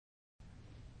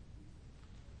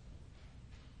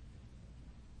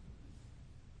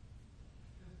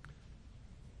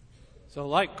So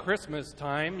like Christmas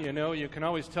time, you can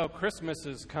always tell Christmas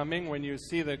is coming when you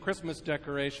see the Christmas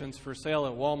decorations for sale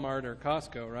at Walmart or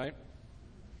Costco, right?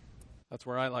 That's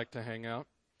where I like to hang out.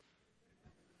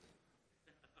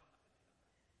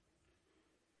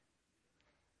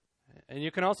 And you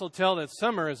can also tell that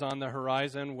summer is on the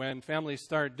horizon when families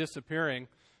start disappearing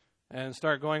and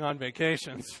start going on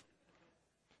vacations.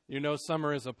 You know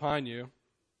summer is upon you.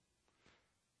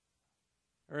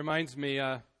 It reminds me,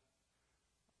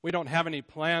 we don't have any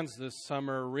plans this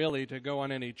summer really to go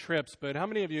on any trips, but how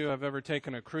many of you have ever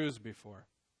taken a cruise before?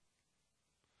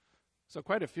 So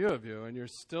quite a few of you, and you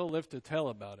still live to tell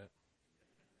about it.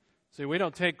 See, we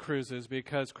don't take cruises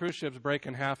because cruise ships break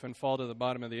in half and fall to the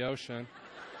bottom of the ocean.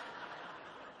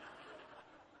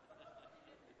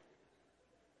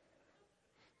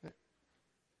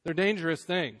 They're dangerous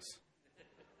things.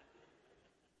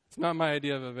 It's not my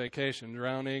idea of a vacation.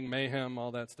 Drowning, mayhem, all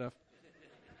that stuff.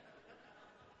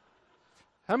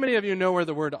 How many of you know where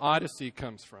the word Odyssey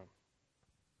comes from?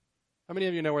 How many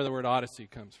of you know where the word Odyssey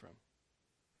comes from?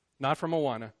 Not from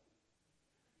Moana.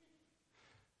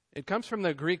 It comes from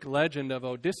the Greek legend of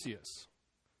Odysseus.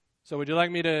 So would you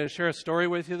like me to share a story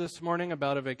with you this morning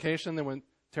about a vacation that went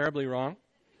terribly wrong?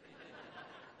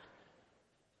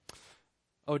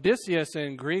 Odysseus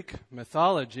in Greek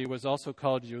mythology was also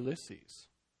called Ulysses.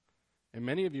 And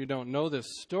many of you don't know this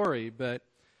story, but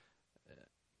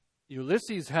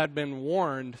Ulysses had been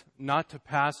warned not to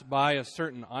pass by a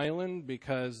certain island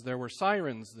because there were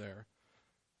sirens there.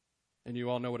 And you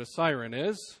all know what a siren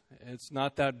is. It's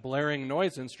not that blaring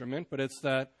noise instrument, but it's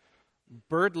that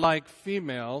bird-like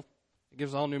female. It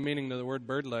gives all new meaning to the word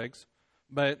bird legs.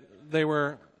 But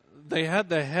they had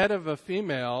the head of a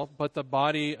female, but the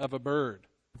body of a bird.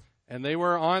 And they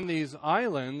were on these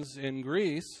islands in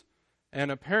Greece, and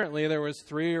apparently there was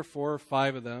 3 or 4 or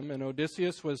 5 of them. And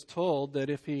Odysseus was told that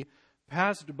if he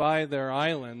passed by their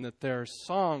island, that their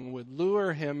song would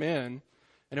lure him in.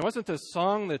 And it wasn't the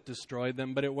song that destroyed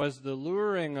them, but it was the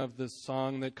luring of the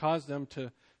song that caused them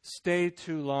to stay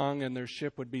too long, and their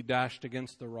ship would be dashed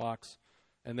against the rocks,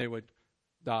 and they would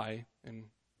die, and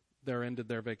there ended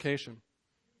their vacation.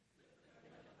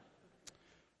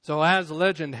 So as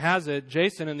legend has it,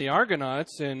 Jason and the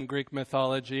Argonauts in Greek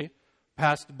mythology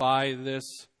passed by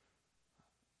this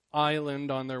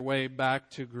island on their way back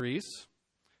to Greece,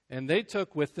 and they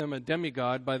took with them a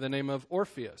demigod by the name of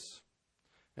Orpheus.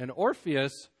 And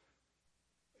Orpheus,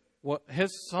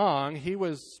 his song, he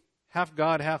was half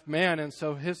god, half man, and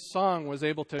so his song was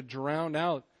able to drown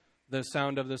out the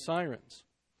sound of the sirens.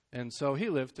 And so he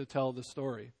lived to tell the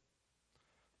story.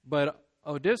 But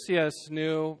Odysseus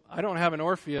knew, I don't have an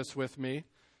Orpheus with me,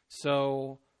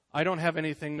 so I don't have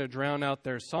anything to drown out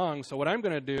their song. So what I'm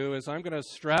going to do is I'm going to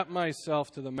strap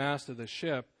myself to the mast of the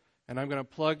ship, and I'm going to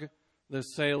plug the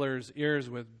sailors' ears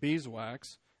with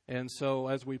beeswax. And so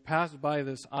as we pass by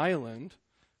this island,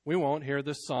 we won't hear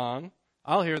the song.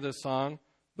 I'll hear the song,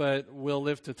 but we'll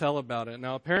live to tell about it.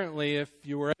 Now, apparently, if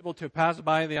you were able to pass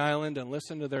by the island and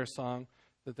listen to their song,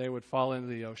 that they would fall into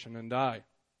the ocean and die.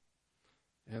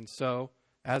 And so,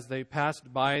 as they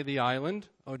passed by the island,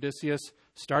 Odysseus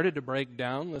started to break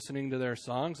down listening to their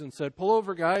songs and said, "Pull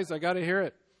over, guys, I got to hear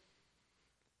it."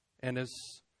 And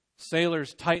his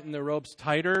sailors tightened the ropes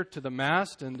tighter to the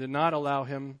mast and did not allow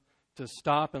him to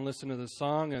stop and listen to the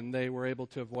song, and they were able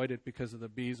to avoid it because of the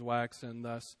beeswax, and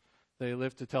thus they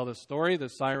lived to tell the story. The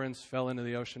sirens fell into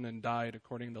the ocean and died,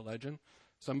 according to legend.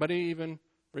 Somebody even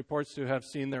reports to have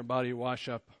seen their body wash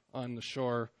up on the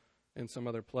shore in some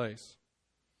other place.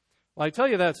 Well, I tell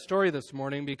you that story this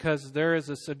morning because there is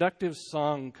a seductive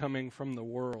song coming from the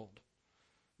world.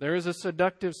 There is a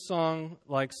seductive song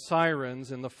like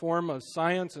sirens in the form of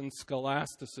science and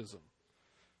scholasticism.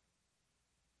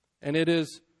 And it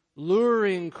is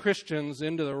luring Christians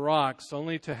into the rocks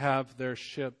only to have their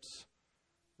ships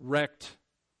wrecked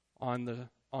on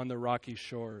the rocky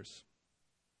shores.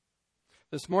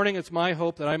 This morning it's my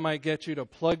hope that I might get you to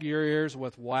plug your ears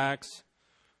with wax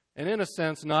and in a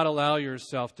sense not allow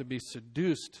yourself to be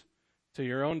seduced to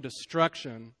your own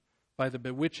destruction by the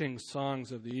bewitching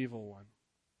songs of the evil one.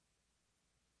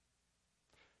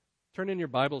 Turn in your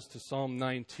Bibles to Psalm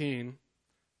 19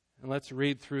 and let's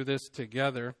read through this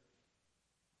together.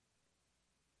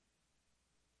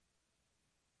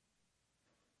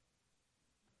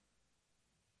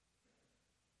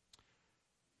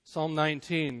 Psalm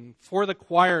 19, for the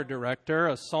choir director,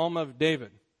 a psalm of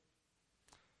David.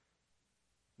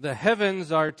 The heavens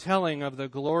are telling of the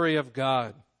glory of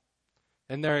God,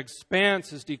 and their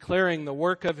expanse is declaring the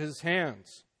work of his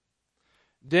hands.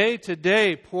 Day to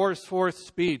day pours forth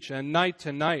speech, and night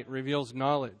to night reveals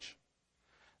knowledge.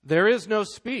 There is no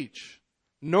speech,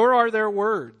 nor are there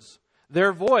words.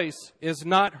 Their voice is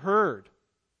not heard.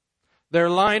 Their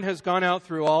line has gone out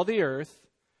through all the earth,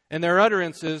 and their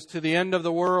utterances to the end of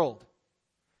the world.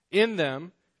 In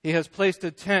them he has placed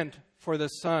a tent for the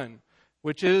sun,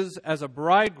 which is as a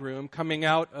bridegroom coming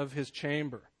out of his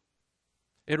chamber.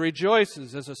 It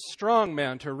rejoices as a strong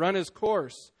man to run his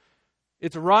course.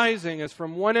 Its rising is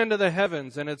from one end of the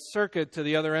heavens, and its circuit to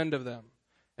the other end of them,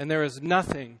 and there is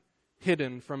nothing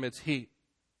hidden from its heat.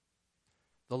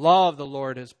 The law of the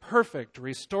Lord is perfect,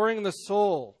 restoring the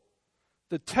soul.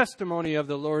 The testimony of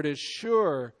the Lord is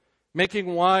sure, making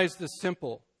wise the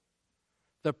simple.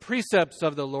 The precepts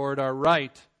of the Lord are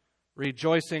right,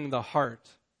 rejoicing the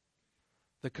heart.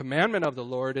 The commandment of the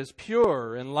Lord is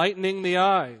pure, enlightening the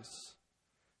eyes.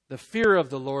 The fear of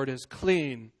the Lord is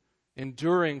clean,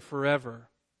 enduring forever.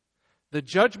 The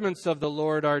judgments of the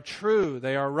Lord are true,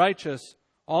 they are righteous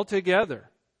altogether.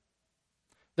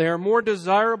 They are more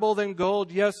desirable than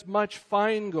gold, yes, much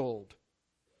fine gold.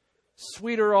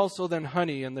 Sweeter also than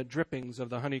honey and the drippings of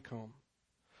the honeycomb.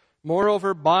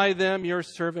 Moreover, by them your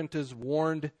servant is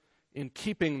warned. In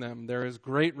keeping them there is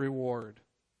great reward.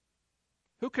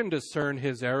 Who can discern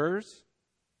his errors?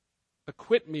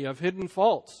 Acquit me of hidden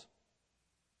faults.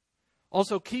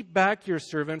 Also keep back your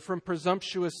servant from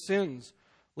presumptuous sins.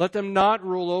 Let them not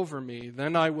rule over me,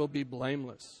 then I will be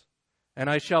blameless, and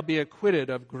I shall be acquitted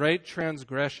of great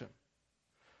transgression.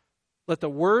 Let the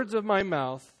words of my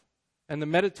mouth and the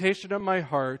meditation of my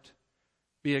heart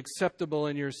be acceptable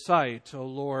in your sight, O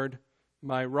Lord,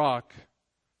 my rock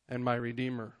and my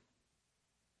redeemer.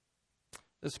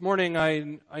 This morning,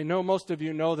 I know most of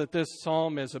you know that this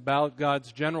psalm is about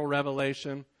God's general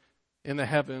revelation in the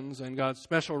heavens and God's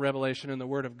special revelation in the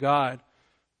Word of God.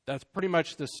 That's pretty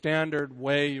much the standard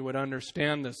way you would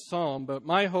understand this psalm. But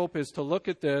my hope is to look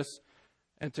at this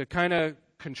and to kind of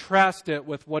contrast it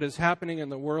with what is happening in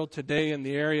the world today in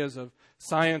the areas of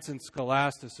science and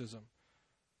scholasticism.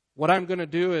 What I'm going to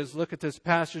do is look at this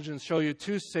passage and show you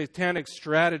two satanic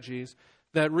strategies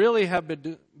that really have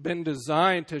been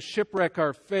designed to shipwreck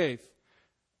our faith,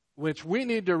 which we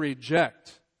need to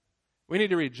reject. We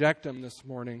need to reject them this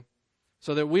morning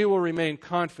so that we will remain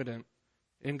confident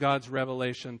in God's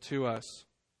revelation to us.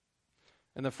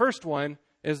 And the first one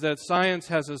is that science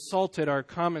has assaulted our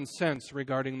common sense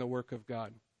regarding the work of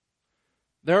God.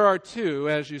 There are two,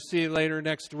 as you see later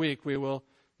next week, we will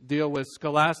deal with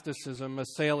scholasticism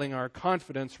assailing our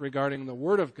confidence regarding the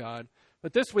Word of God.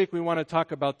 But this week we want to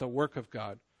talk about the work of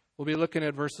God. We'll be looking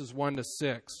at verses 1 to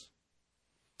 6.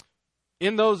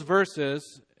 In those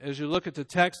verses, as you look at the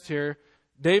text here,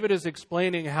 David is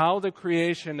explaining how the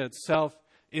creation itself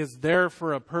is there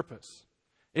for a purpose.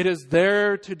 It is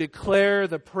there to declare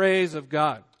the praise of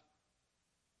God.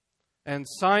 And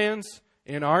science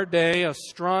in our day,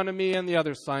 astronomy and the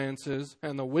other sciences,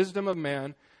 and the wisdom of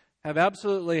man have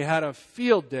absolutely had a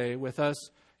field day with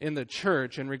us in the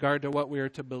church in regard to what we are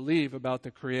to believe about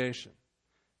the creation.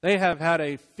 They have had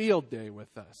a field day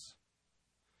with us.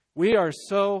 We are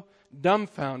so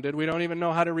dumbfounded, we don't even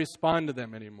know how to respond to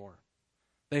them anymore.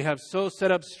 They have so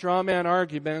set up straw man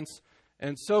arguments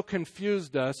and so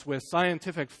confused us with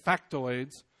scientific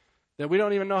factoids that we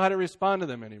don't even know how to respond to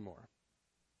them anymore.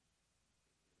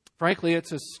 Frankly,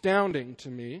 it's astounding to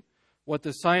me what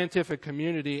the scientific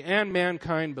community and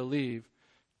mankind believe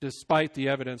despite the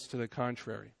evidence to the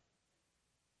contrary.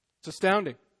 It's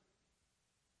astounding.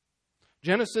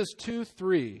 Genesis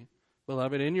 2:3,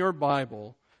 beloved, in your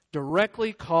Bible,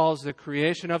 directly calls the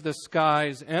creation of the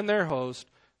skies and their host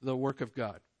the work of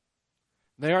God.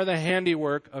 They are the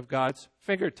handiwork of God's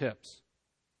fingertips.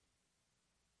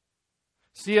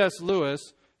 C.S.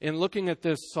 Lewis, in looking at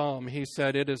this psalm, he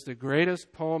said, it is the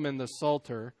greatest poem in the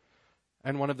Psalter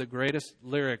and one of the greatest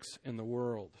lyrics in the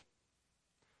world.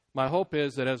 My hope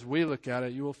is that as we look at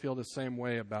it, you will feel the same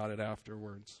way about it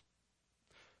afterwards.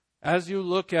 As you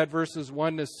look at verses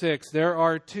 1 to 6, there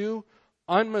are two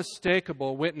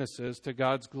unmistakable witnesses to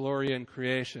God's glory in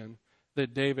creation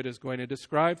that David is going to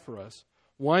describe for us.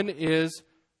 One is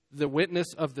the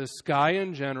witness of the sky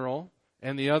in general,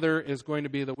 and the other is going to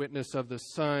be the witness of the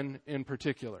sun in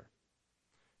particular.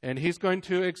 And he's going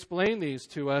to explain these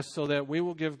to us so that we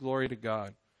will give glory to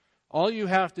God. All you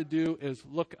have to do is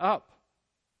look up.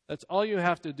 That's all you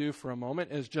have to do for a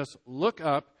moment, is just look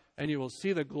up and you will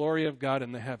see the glory of God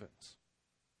in the heavens.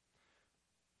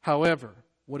 However,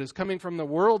 what is coming from the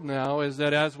world now is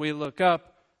that as we look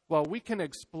up, well, we can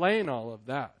explain all of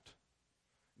that.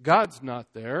 God's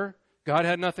not there. God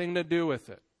had nothing to do with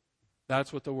it.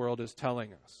 That's what the world is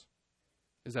telling us.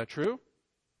 Is that true?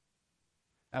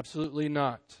 Absolutely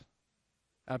not.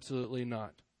 Absolutely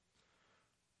not.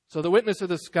 So the witness of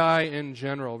the sky in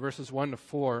general, verses 1 to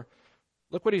 4,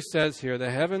 Look what he says here. The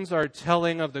heavens are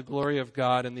telling of the glory of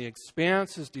God, and the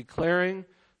expanse is declaring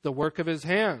the work of his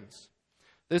hands.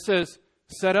 This is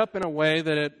set up in a way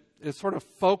that it sort of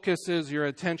focuses your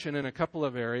attention in a couple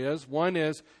of areas. One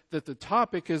is that the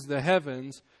topic is the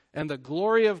heavens, and the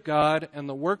glory of God and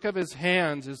the work of his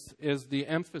hands is the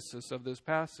emphasis of this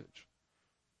passage.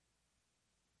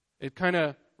 It kind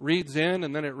of reads in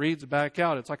and then it reads back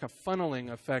out. It's like a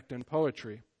funneling effect in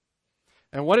poetry.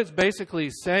 And what it's basically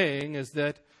saying is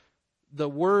that the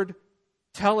word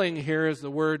telling here is the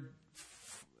word,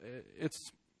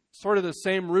 it's sort of the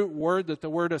same root word that the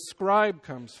word ascribe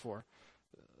comes for.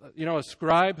 You know, a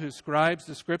scribe who scribes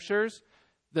the scriptures.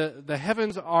 The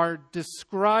heavens are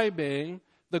describing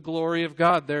the glory of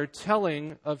God. They're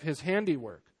telling of his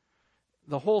handiwork.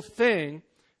 The whole thing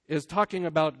is talking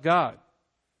about God.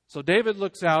 So David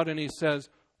looks out and he says,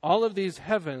 all of these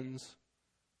heavens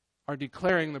are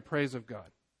declaring the praise of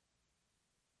God.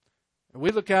 And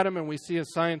we look at him and we see a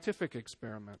scientific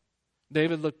experiment.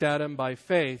 David looked at him by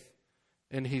faith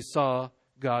and he saw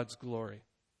God's glory.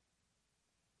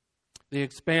 The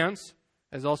expanse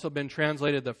has also been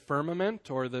translated the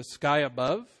firmament or the sky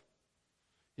above.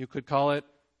 You could call it,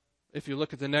 if you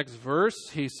look at the next verse,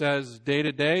 he says day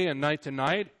to day and night to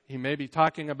night. He may be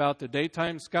talking about the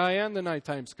daytime sky and the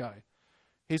nighttime sky.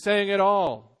 He's saying it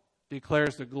all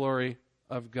declares the glory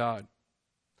of God.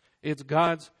 It's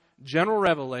God's general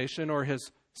revelation or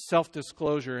his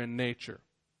self-disclosure in nature.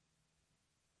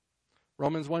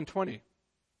 Romans 1:20.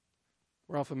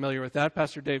 We're all familiar with that.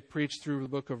 Pastor Dave preached through the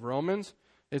book of Romans.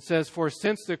 It says, "For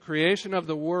since the creation of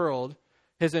the world,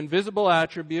 his invisible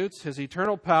attributes, his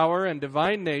eternal power and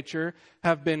divine nature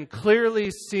have been clearly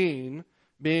seen,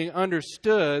 being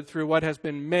understood through what has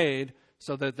been made,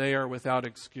 so that they are without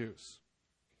excuse."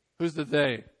 Who's the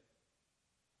they?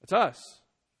 It's us.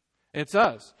 It's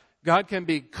us. God can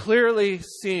be clearly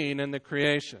seen in the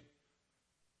creation.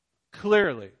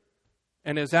 Clearly.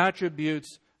 And his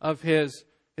attributes of his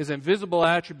invisible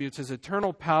attributes, his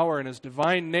eternal power and his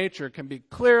divine nature can be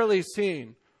clearly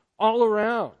seen all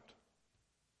around.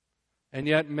 And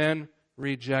yet men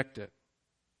reject it.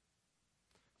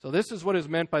 So this is what is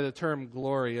meant by the term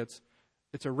glory. It's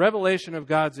a revelation of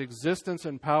God's existence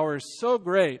and power so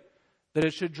great that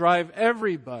it should drive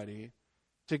everybody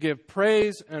to give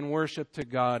praise and worship to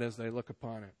God as they look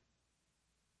upon it.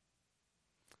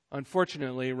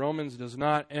 Unfortunately, Romans does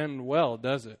not end well,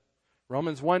 does it?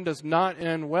 Romans 1 does not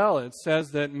end well. It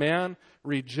says that man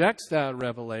rejects that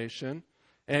revelation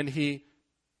and he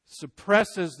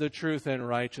suppresses the truth and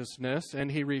righteousness,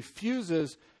 and he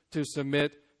refuses to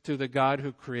submit to the God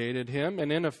who created him. And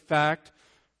in effect,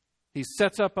 he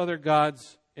sets up other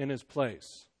gods in his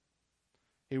place.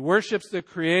 He worships the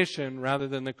creation rather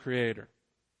than the Creator.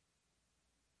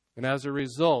 And as a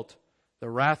result, the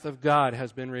wrath of God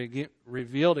has been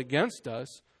revealed against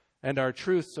us and our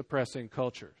truth-suppressing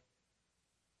culture.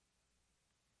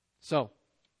 So,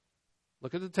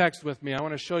 look at the text with me. I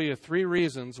want to show you 3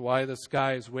 reasons why the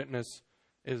sky's witness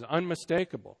is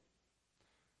unmistakable.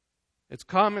 It's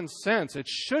common sense. It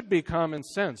should be common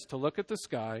sense to look at the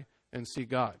sky and see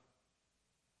God.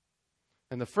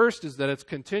 And the first is that it's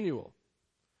continual.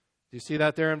 Do you see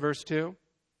that there in verse 2?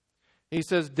 He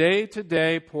says, day to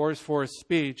day pours forth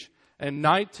speech, and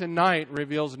night to night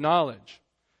reveals knowledge.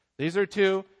 These are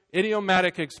 2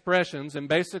 idiomatic expressions, and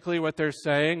basically what they're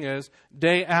saying is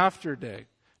day after day.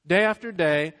 Day after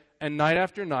day and night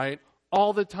after night,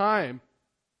 all the time,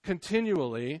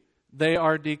 continually, they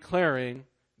are declaring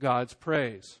God's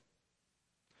praise.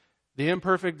 The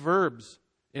imperfect verbs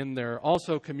in there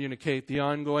also communicate the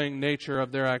ongoing nature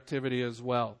of their activity as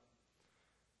well.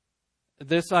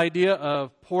 This idea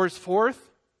of pours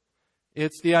forth,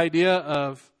 it's the idea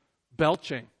of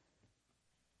belching.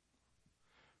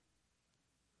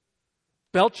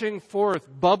 Belching forth,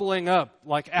 bubbling up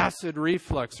like acid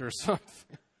reflux or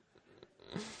something.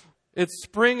 It's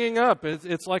springing up.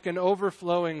 It's like an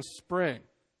overflowing spring.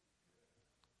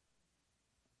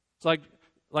 It's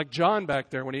like John back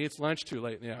there when he eats lunch too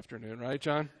late in the afternoon, right,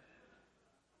 John?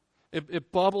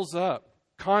 It bubbles up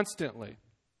constantly.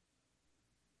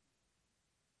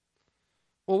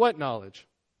 Well, what knowledge?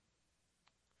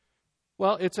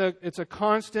 Well, it's a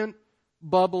constant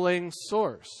bubbling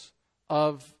source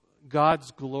of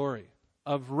God's glory,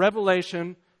 of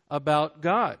revelation about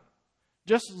God.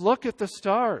 Just look at the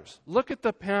stars. Look at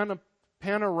the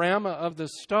panorama of the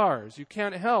stars. You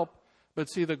can't help but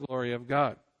see the glory of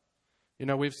God. You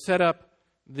know, we've set up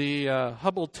the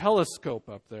Hubble telescope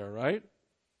up there, right?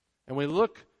 And we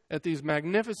look at these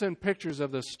magnificent pictures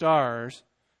of the stars,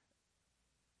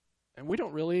 and we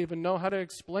don't really even know how to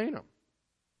explain them.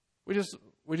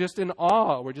 We We're just in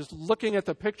awe. We're just looking at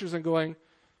the pictures and going,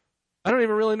 I don't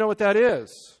even really know what that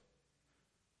is.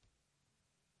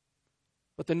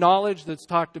 But the knowledge that's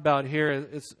talked about here,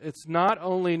 it's not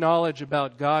only knowledge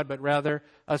about God, but rather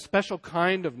a special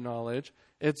kind of knowledge.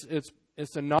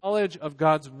 It's a knowledge of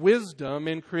God's wisdom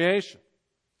in creation.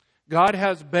 God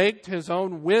has baked His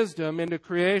own wisdom into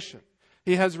creation.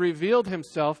 He has revealed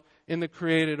Himself in the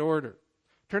created order.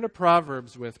 Turn to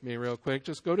Proverbs with me real quick.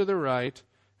 Just go to the right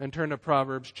and turn to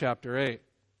Proverbs chapter 8.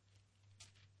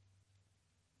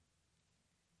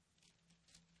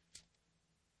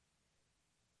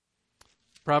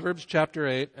 Proverbs chapter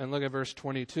 8, and look at verse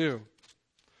 22.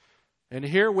 And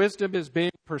here wisdom is being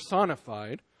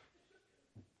personified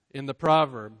in the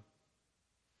proverb.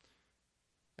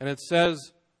 And it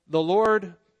says, the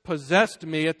Lord possessed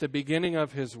me at the beginning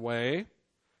of His way,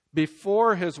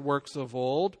 before His works of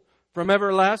old. From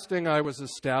everlasting I was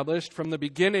established, from the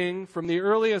beginning, from the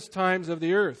earliest times of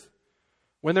the earth.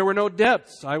 When there were no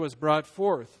depths, I was brought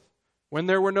forth. When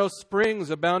there were no springs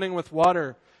abounding with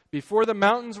water, before the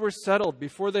mountains were settled,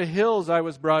 before the hills I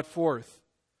was brought forth.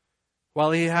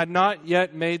 While He had not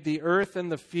yet made the earth and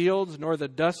the fields, nor the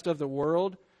dust of the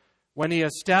world, when He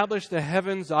established the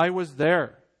heavens, I was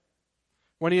there.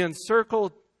 When He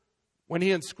inscribed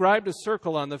a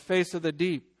circle on the face of the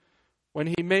deep, when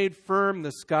He made firm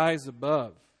the skies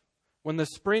above, when the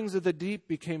springs of the deep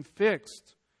became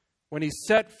fixed, when He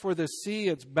set for the sea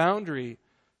its boundary,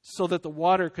 so that the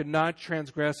water could not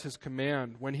transgress His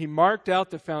command, when He marked out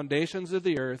the foundations of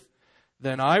the earth,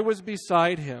 then I was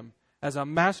beside Him as a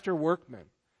master workman,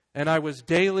 and I was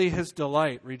daily His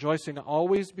delight, rejoicing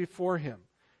always before Him,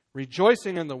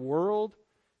 rejoicing in the world,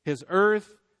 His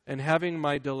earth, and having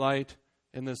my delight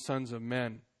in the sons of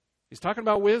men. He's talking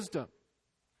about wisdom.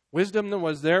 Wisdom that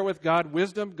was there with God.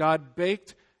 Wisdom God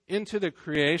baked into the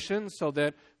creation so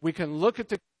that we can look at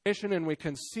the creation and we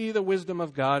can see the wisdom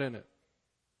of God in it.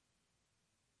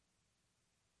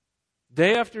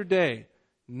 Day after day,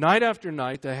 night after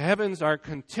night, the heavens are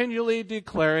continually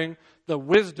declaring the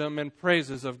wisdom and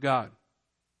praises of God.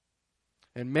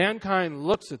 And mankind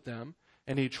looks at them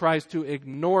and he tries to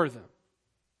ignore them.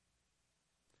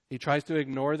 He tries to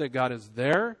ignore that God is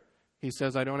there. He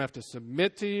says, I don't have to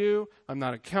submit to you. I'm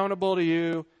not accountable to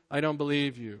you. I don't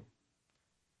believe you.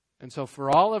 And so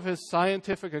for all of his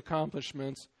scientific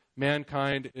accomplishments,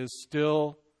 mankind is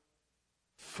still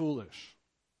foolish.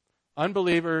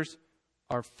 Unbelievers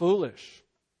are foolish.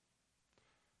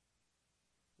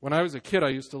 When I was a kid, I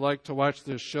used to like to watch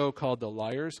this show called The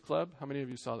Liars Club. How many of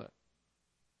you saw that?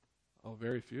 Oh,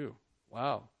 very few.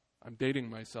 Wow. I'm dating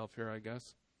myself here, I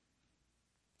guess.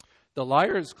 The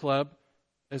Liars Club,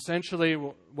 essentially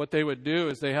what they would do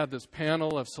is they had this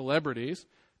panel of celebrities,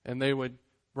 and they would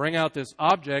bring out this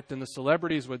object, and the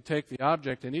celebrities would take the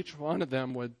object, and each one of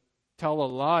them would tell a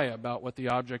lie about what the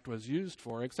object was used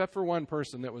for, except for one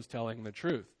person that was telling the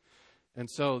truth. And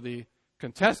so the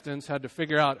contestants had to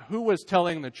figure out who was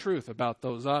telling the truth about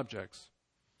those objects.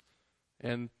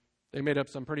 And they made up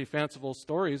some pretty fanciful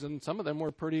stories, and some of them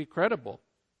were pretty credible.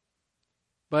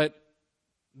 But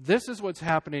this is what's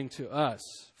happening to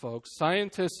us, folks.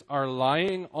 Scientists are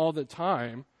lying all the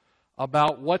time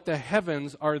about what the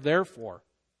heavens are there for.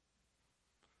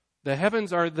 The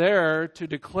heavens are there to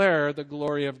declare the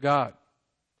glory of God.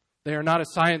 They are not a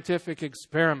scientific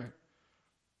experiment.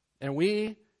 And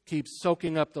we keep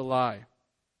soaking up the lie.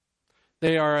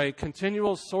 They are a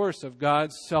continual source of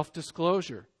God's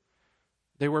self-disclosure.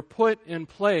 They were put in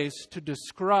place to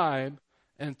describe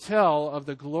and tell of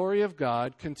the glory of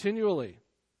God continually.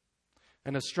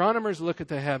 And astronomers look at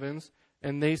the heavens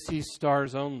and they see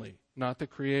stars only, not the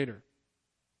Creator.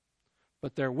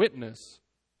 But their witness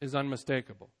is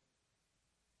unmistakable.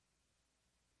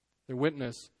 Their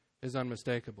witness is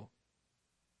unmistakable.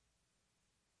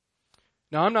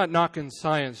 Now, I'm not knocking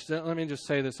science. Let me just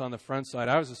say this on the front side.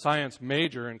 I was a science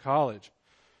major in college.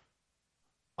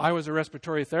 I was a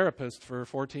respiratory therapist for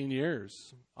 14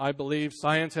 years. I believe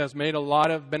science has made a lot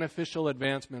of beneficial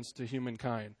advancements to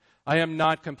humankind. I am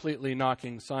not completely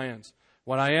knocking science.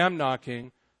 What I am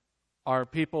knocking are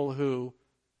people who,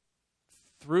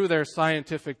 through their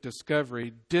scientific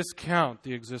discovery, discount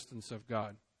the existence of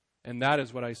God. And that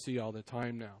is what I see all the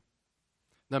time now.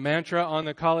 The mantra on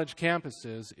the college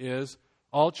campuses is,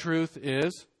 all truth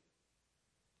is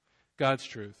God's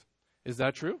truth. Is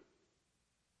that true?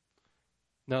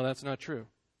 No, that's not true.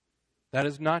 That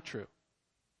is not true.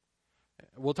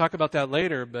 We'll talk about that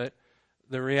later, but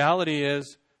the reality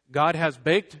is God has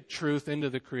baked truth into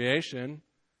the creation,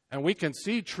 and we can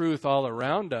see truth all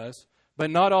around us, but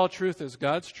not all truth is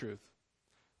God's truth.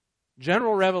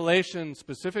 General revelation,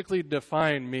 specifically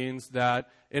defined, means that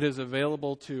it is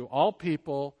available to all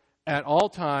people at all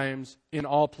times in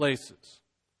all places.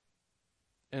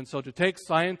 And so to take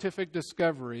scientific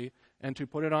discovery and to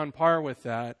put it on par with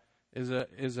that is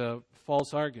a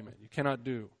false argument. You cannot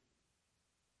do.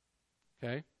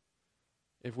 Okay?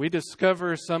 If we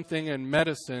discover something in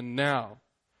medicine now,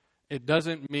 it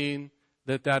doesn't mean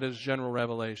that that is general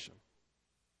revelation.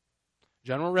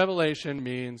 General revelation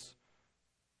means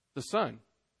the Son.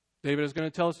 David is going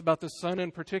to tell us about the Son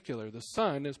in particular. The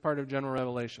Son is part of general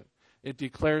revelation. It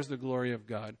declares the glory of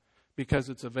God because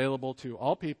it's available to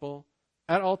all people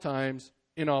at all times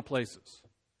in all places.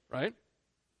 Right?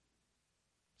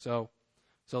 So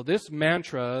this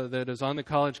mantra that is on the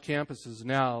college campuses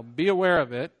now, be aware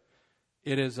of it.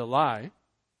 It is a lie.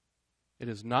 It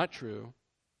is not true.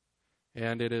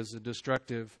 And it is a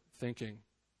destructive thinking.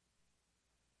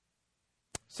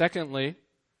 Secondly,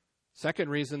 second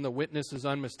reason the witness is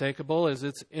unmistakable is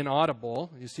it's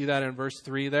inaudible. You see that in verse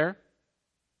 3 there?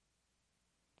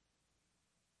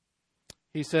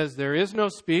 He says, there is no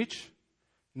speech,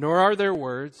 nor are there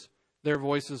words, their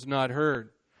voice is not heard.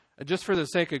 Just for the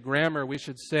sake of grammar, we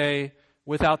should say,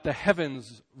 without the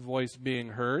heavens' voice being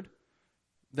heard.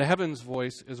 The heavens'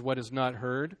 voice is what is not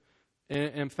heard.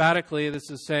 Emphatically, this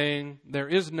is saying there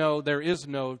is no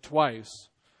twice.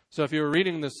 So if you were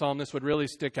reading this psalm, this would really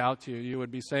stick out to you. You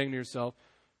would be saying to yourself,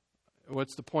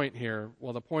 what's the point here?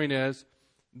 Well, the point is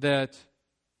that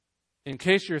in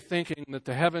case you're thinking that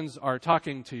the heavens are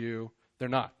talking to you, they're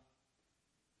not.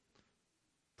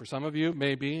 For some of you,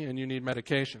 maybe, and you need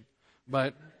medication.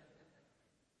 But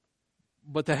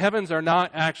the heavens are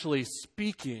not actually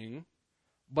speaking,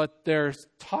 but they're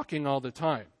talking all the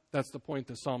time. That's the point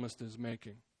the psalmist is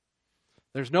making.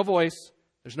 There's no voice,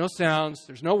 there's no sounds,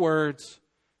 there's no words,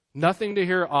 nothing to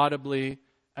hear audibly,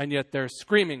 and yet they're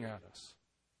screaming at us.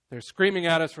 They're screaming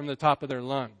at us from the top of their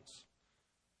lungs.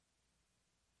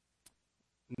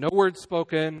 No words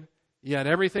spoken, yet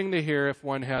everything to hear if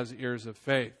one has ears of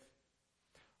faith.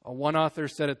 One author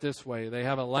said it this way, they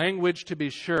have a language to be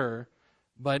sure,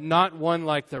 but not one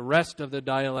like the rest of the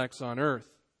dialects on earth.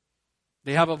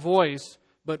 They have a voice,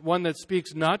 but one that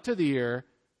speaks not to the ear,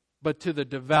 but to the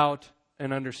devout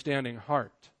and understanding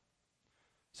heart.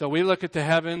 So we look at the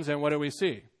heavens and what do we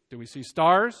see? Do we see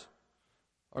stars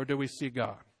or do we see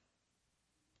God?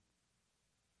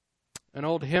 An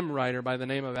old hymn writer by the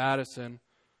name of Addison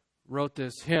wrote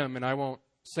this hymn, and I won't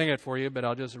sing it for you, but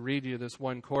I'll just read you this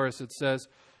one chorus. It says,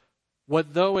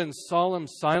 what though in solemn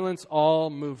silence all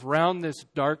move round this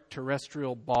dark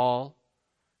terrestrial ball,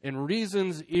 in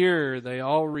reason's ear they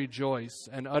all rejoice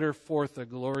and utter forth a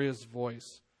glorious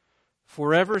voice.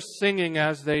 Forever singing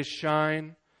as they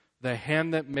shine, the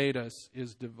hand that made us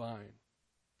is divine.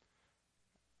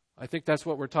 I think that's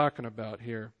what we're talking about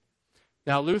here.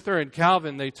 Now, Luther and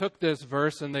Calvin, they took this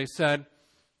verse and they said,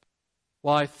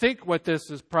 well, I think what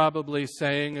this is probably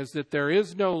saying is that there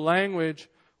is no language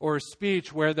or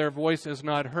speech where their voice is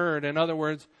not heard. In other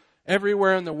words,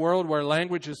 everywhere in the world where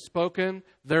language is spoken,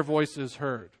 their voice is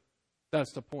heard.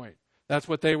 That's the point. That's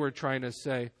what they were trying to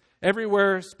say.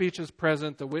 Everywhere speech is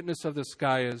present, the witness of the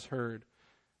sky is heard.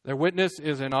 Their witness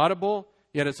is inaudible,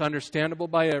 yet it's understandable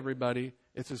by everybody.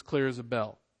 It's as clear as a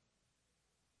bell.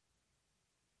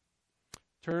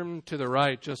 Turn to the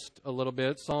right just a little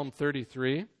bit, Psalm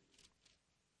 33.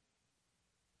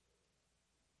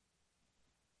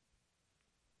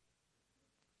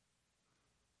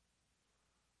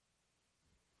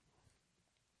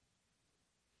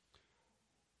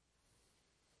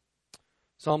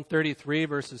 Psalm 33,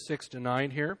 verses 6 to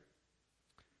 9 here.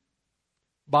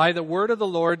 By the word of the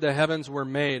Lord the heavens were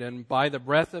made, and by the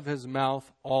breath of his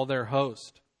mouth all their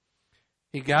host.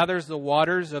 He gathers the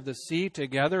waters of the sea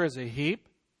together as a heap.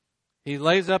 He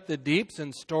lays up the deeps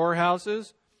in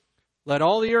storehouses. Let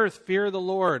all the earth fear the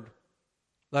Lord.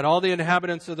 Let all the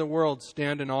inhabitants of the world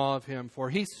stand in awe of him.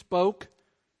 For he spoke,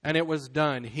 and it was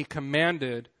done. He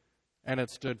commanded, and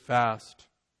it stood fast.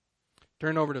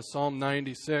 Turn over to Psalm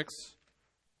 96.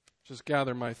 Just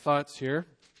gather my thoughts here.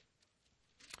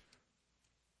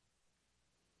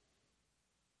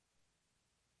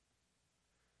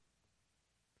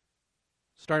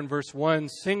 Start in verse 1.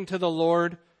 Sing to the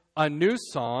Lord a new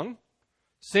song.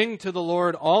 Sing to the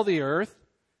Lord all the earth.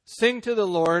 Sing to the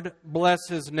Lord, bless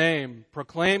his name.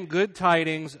 Proclaim good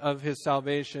tidings of his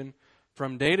salvation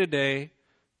from day to day.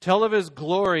 Tell of his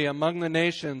glory among the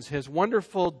nations, his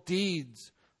wonderful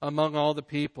deeds among all the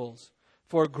peoples.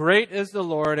 For great is the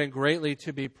Lord and greatly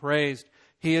to be praised.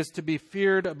 He is to be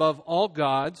feared above all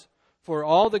gods, for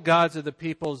all the gods of the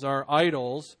peoples are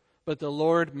idols, but the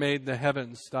Lord made the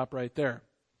heavens. Stop right there.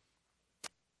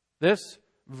 This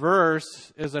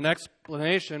verse is an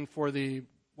explanation for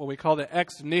what we call the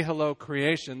ex nihilo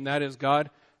creation. That is, God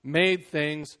made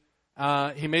things.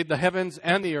 He made the heavens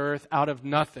and the earth out of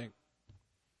nothing.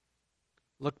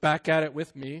 Look back at it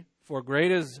with me. For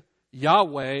great is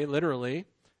Yahweh, literally,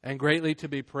 and greatly to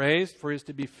be praised, for he is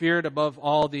to be feared above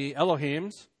all the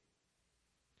Elohims.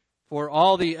 For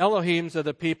all the Elohims of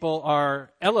the people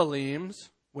are Elolims,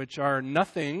 which are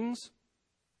nothings.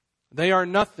 They are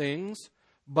nothings,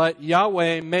 but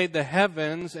Yahweh made the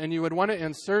heavens, and you would want to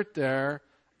insert there,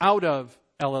 out of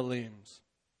Elolims.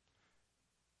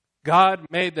 God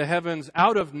made the heavens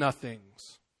out of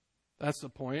nothings. That's the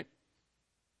point.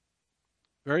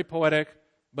 Very poetic,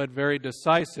 but very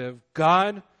decisive.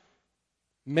 God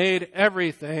made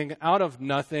everything out of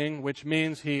nothing, which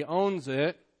means he owns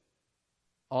it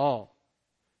all.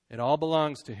 It all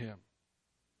belongs to him.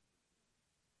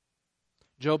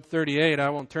 Job 38, I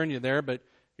won't turn you there, but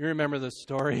you remember this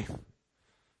story.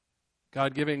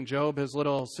 God giving Job his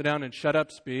little sit down and shut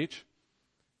up speech.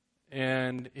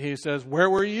 And he says, where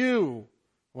were you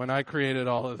when I created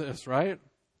all of this, right?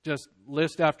 Just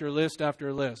list after list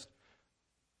after list.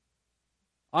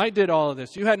 I did all of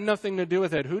this. You had nothing to do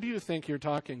with it. Who do you think you're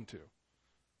talking to?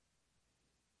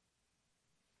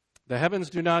 The heavens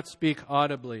do not speak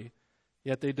audibly,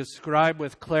 yet they describe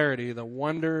with clarity the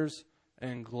wonders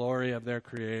and glory of their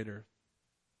Creator.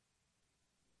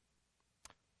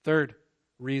 Third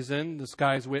reason the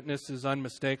sky's witness is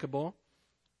unmistakable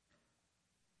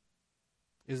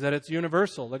is that it's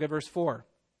universal. Look at verse 4.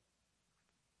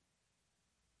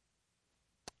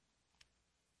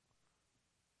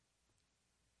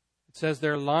 It says,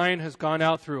 their line has gone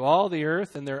out through all the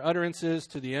earth, and their utterances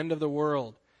to the end of the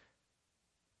world.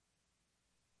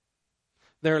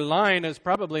 Their line is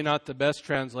probably not the best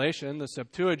translation. The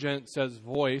Septuagint says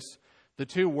voice. The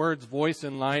two words voice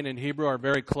and line in Hebrew are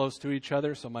very close to each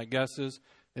other, so my guess is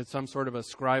it's some sort of a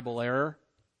scribal error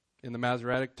in the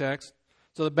Masoretic text.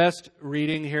 So the best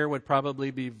reading here would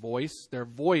probably be voice. Their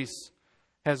voice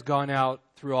has gone out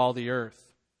through all the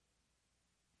earth.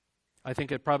 I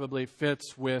think it probably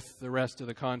fits with the rest of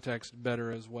the context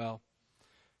better as well.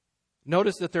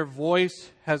 Notice that their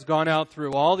voice has gone out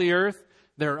through all the earth,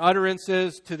 their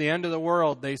utterances to the end of the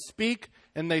world. They speak,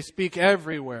 and they speak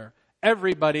everywhere.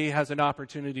 Everybody has an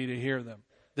opportunity to hear them.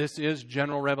 This is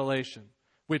general revelation,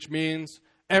 which means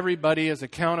everybody is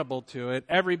accountable to it.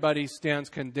 Everybody stands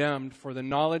condemned for the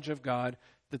knowledge of God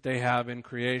that they have in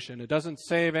creation. It doesn't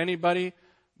save anybody,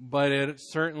 but it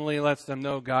certainly lets them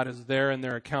know God is there and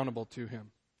they're accountable to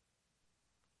him.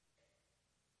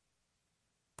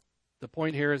 The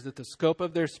point here is that the scope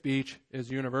of their speech is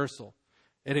universal.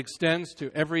 It extends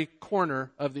to every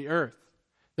corner of the earth.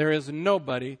 There is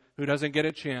nobody who doesn't get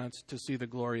a chance to see the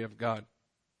glory of God.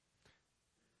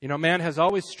 You know, man has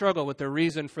always struggled with the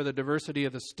reason for the diversity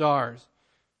of the stars.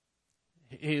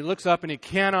 He looks up and he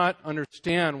cannot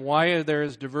understand why there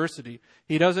is diversity.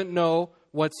 He doesn't know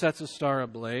what sets a star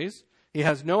ablaze. He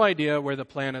has no idea where the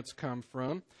planets come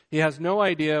from. He has no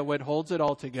idea what holds it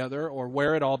all together or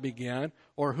where it all began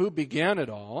or who began it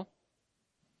all.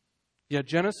 Yet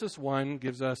Genesis 1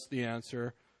 gives us the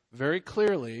answer very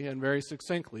clearly and very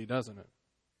succinctly, doesn't it?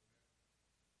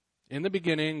 In the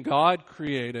beginning, God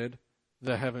created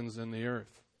the heavens and the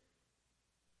earth.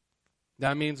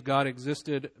 That means God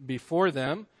existed before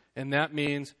them, and that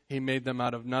means he made them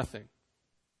out of nothing.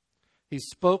 He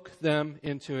spoke them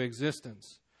into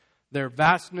existence. Their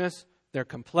vastness, their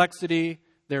complexity,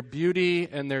 their beauty,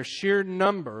 and their sheer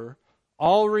number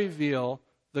all reveal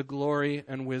the glory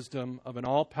and wisdom of an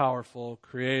all-powerful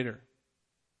Creator.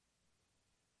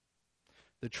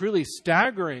 The truly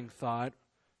staggering thought,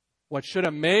 what should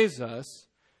amaze us,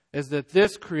 is that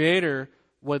this Creator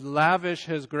would lavish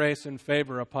his grace and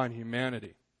favor upon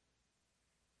humanity.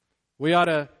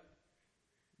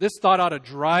 This thought ought to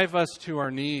drive us to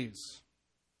our knees,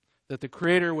 that the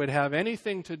Creator would have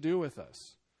anything to do with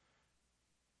us.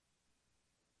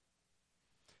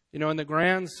 You know, in the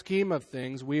grand scheme of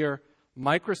things, we are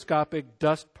microscopic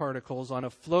dust particles on a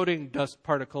floating dust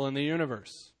particle in the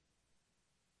universe,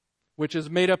 which is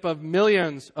made up of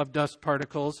millions of dust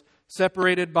particles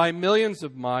separated by millions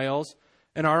of miles.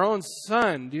 And our own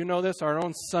sun, do you know this? Our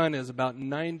own sun is about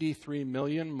 93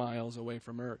 million miles away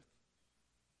from Earth.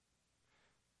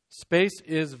 Space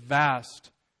is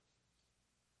vast,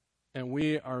 and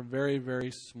we are very,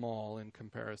 very small in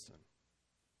comparison.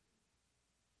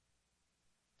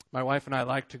 My wife and I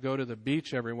like to go to the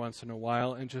beach every once in a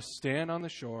while and just stand on the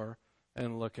shore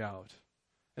and look out.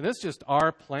 And this is just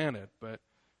our planet, but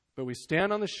we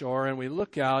stand on the shore and we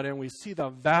look out and we see the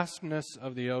vastness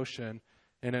of the ocean,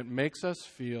 and it makes us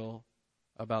feel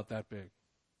about that big.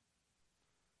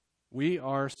 We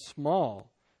are small.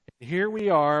 Here we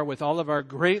are with all of our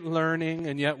great learning,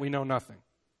 and yet we know nothing.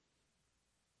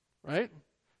 Right?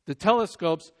 The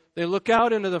telescopes, they look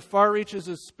out into the far reaches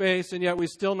of space, and yet we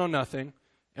still know nothing,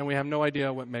 and we have no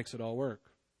idea what makes it all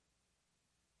work.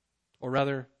 Or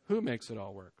rather, who makes it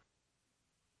all work.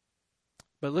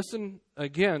 But listen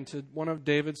again to one of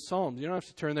David's psalms. You don't have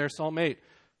to turn there, Psalm 8.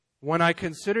 When I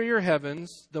consider your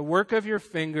heavens, the work of your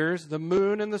fingers, the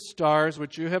moon and the stars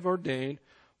which you have ordained,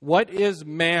 what is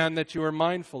man that you are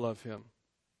mindful of him?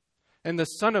 And the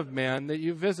Son of Man that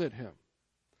you visit him?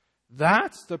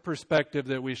 That's the perspective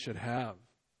that we should have.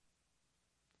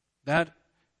 That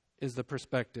is the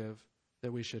perspective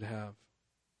that we should have.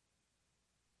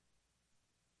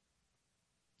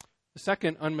 The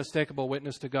second unmistakable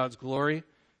witness to God's glory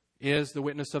is the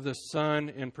witness of the Son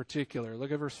in particular.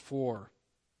 Look at verse 4.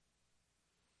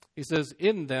 He says,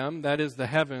 in them, that is the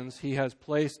heavens, he has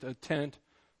placed a tent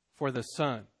for the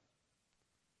sun.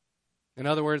 In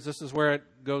other words, this is where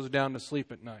it goes down to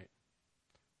sleep at night.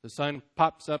 The sun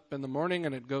pops up in the morning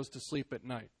and it goes to sleep at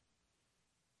night.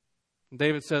 And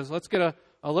David says, let's get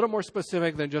a little more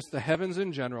specific than just the heavens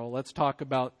in general. Let's talk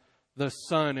about the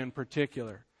sun in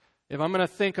particular. If I'm going to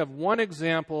think of one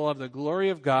example of the glory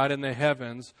of God in the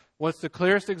heavens, what's the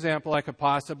clearest example I could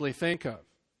possibly think of?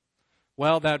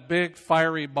 Well, that big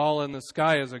fiery ball in the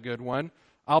sky is a good one.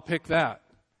 I'll pick that.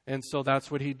 And so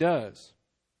that's what he does.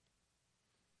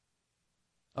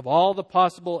 Of all the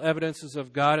possible evidences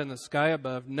of God in the sky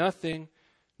above, nothing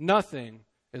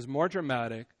is more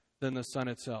dramatic than the sun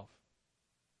itself.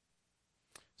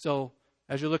 So,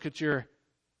 as you look at your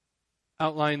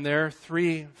outline there,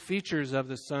 3 features of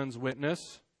the sun's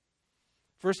witness.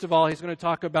 First of all, he's going to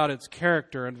talk about its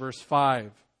character in verse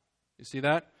 5. You see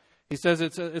that? He says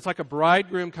it's like a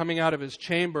bridegroom coming out of his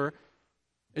chamber.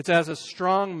 It's as a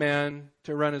strong man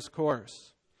to run his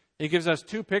course. He gives us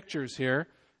 2 pictures here.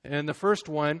 And the first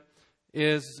one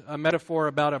is a metaphor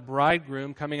about a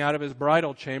bridegroom coming out of his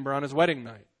bridal chamber on his wedding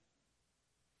night.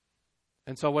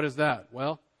 And so what is that?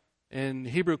 Well, in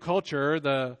Hebrew culture,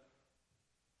 the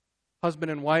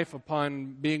husband and wife,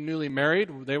 upon being newly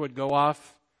married, they would go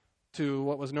off to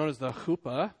what was known as the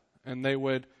chuppah, and they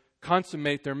would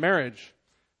consummate their marriage.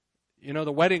 You know,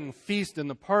 the wedding feast and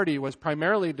the party was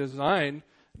primarily designed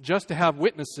just to have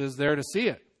witnesses there to see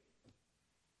it.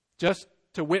 Just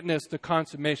to witness the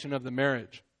consummation of the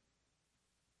marriage.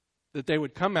 That they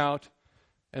would come out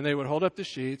and they would hold up the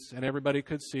sheets and everybody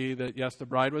could see that, yes, the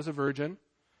bride was a virgin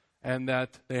and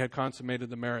that they had consummated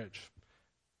the marriage.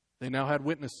 They now had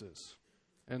witnesses.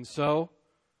 And so,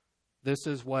 this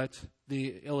is what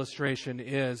the illustration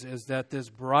is that this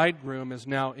bridegroom is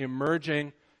now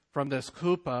emerging from this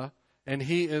chuppah, and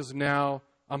he is now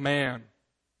a man.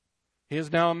 He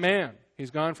is now a man.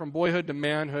 He's gone from boyhood to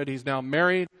manhood. He's now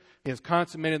married. He has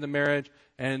consummated the marriage,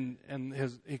 and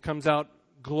he comes out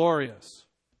glorious.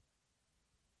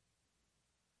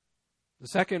 The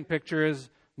second picture is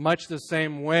much the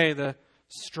same way. The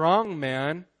strong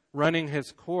man running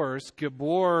his course,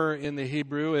 Gibor in the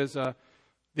Hebrew, is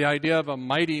the idea of a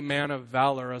mighty man of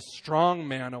valor, a strong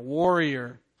man, a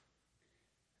warrior.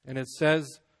 And it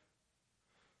says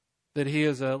that he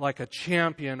is like a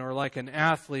champion or like an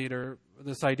athlete, or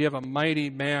this idea of a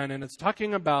mighty man. And it's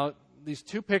talking about, these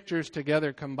 2 pictures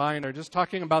together combined are just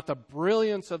talking about the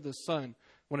brilliance of the sun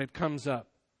when it comes up.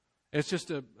 It's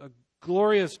just a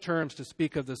glorious terms to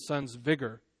speak of the sun's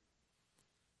vigor.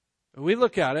 We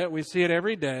look at it, we see it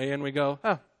every day, and we go,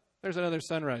 oh, there's another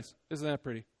sunrise. Isn't that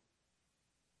pretty?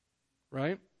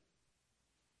 Right?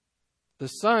 The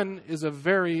sun is a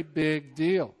very big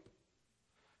deal.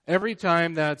 Every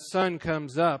time that sun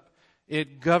comes up,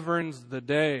 it governs the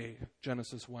day,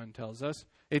 Genesis 1 tells us.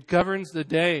 It governs the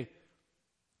day.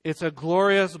 It's a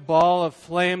glorious ball of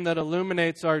flame that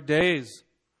illuminates our days.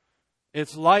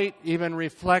 Its light even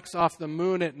reflects off the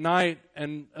moon at night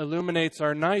and illuminates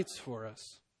our nights for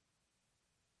us.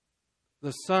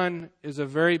 The sun is a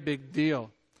very big deal.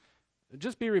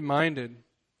 Just be reminded,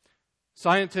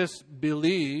 scientists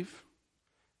believe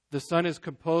the sun is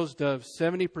composed of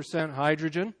 70%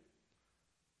 hydrogen,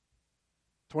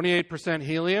 28%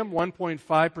 helium,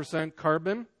 1.5%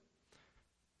 carbon.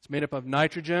 It's made up of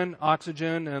nitrogen,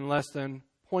 oxygen, and less than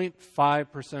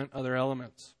 0.5% other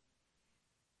elements.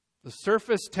 The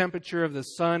surface temperature of the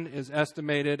sun is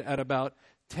estimated at about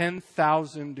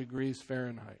 10,000 degrees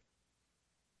Fahrenheit.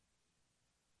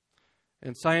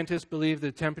 And scientists believe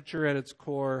the temperature at its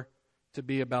core to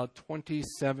be about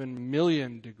 27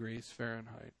 million degrees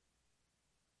Fahrenheit.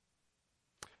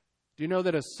 Do you know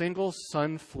that a single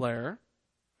sun flare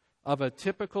of a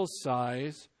typical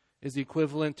size is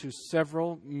equivalent to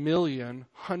several million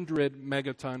 100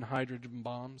 megaton hydrogen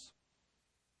bombs?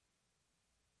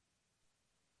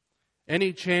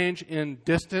 Any change in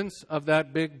distance of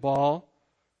that big ball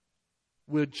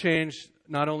would change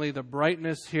not only the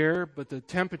brightness here, but the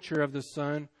temperature of the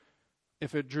sun,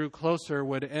 if it drew closer,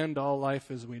 would end all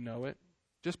life as we know it,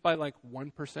 just by like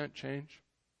 1% change.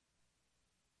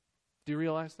 Do you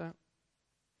realize that?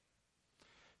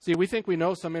 See, we think we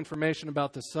know some information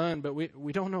about the sun, but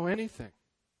we don't know anything.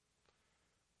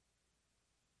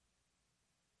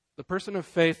 The person of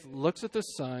faith looks at the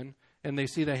sun and they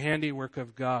see the handiwork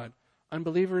of God.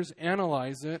 Unbelievers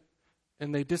analyze it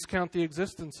and they discount the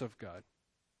existence of God.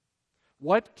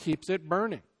 What keeps it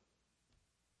burning?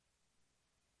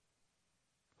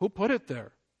 Who put it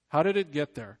there? How did it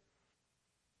get there?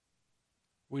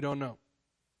 We don't know.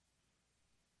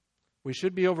 We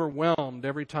should be overwhelmed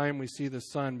every time we see the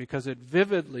sun because it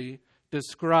vividly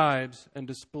describes and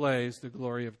displays the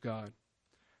glory of God.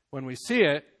 When we see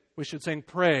it, we should sing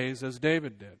praise as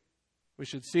David did. We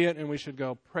should see it and we should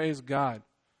go, praise God.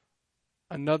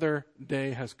 Another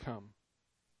day has come.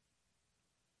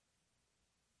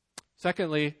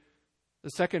 Secondly, the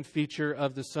second feature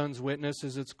of the sun's witness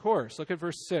is its course. Look at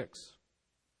verse 6.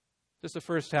 Just the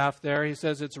first half there. He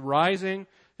says its rising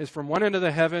is from one end of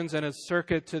the heavens and its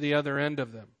circuit to the other end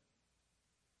of them.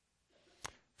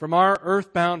 From our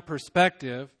earthbound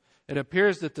perspective, it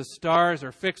appears that the stars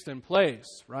are fixed in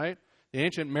place, right? The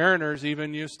ancient mariners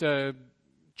even used to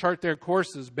chart their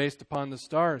courses based upon the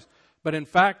stars. But in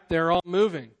fact, they're all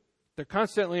moving. They're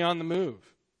constantly on the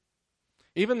move.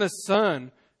 Even the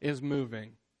sun is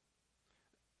moving.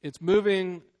 It's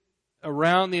moving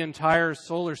around the entire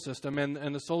solar system,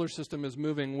 and the solar system is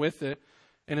moving with it.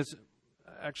 And it's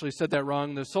actually said that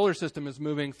wrong. The solar system is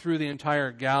moving through the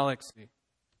entire galaxy.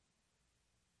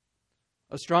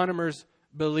 Astronomers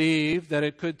believe that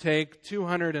it could take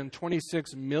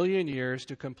 226 million years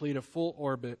to complete a full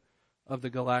orbit of the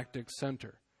galactic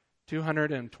center.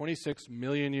 226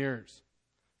 million years.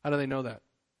 How do they know that?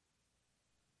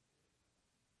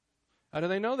 How do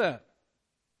they know that?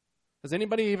 Has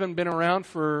anybody even been around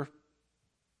for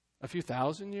a few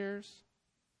thousand years?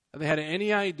 Have they had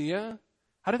any idea?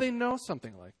 How do they know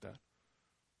something like that?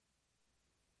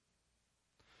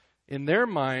 In their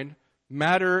mind,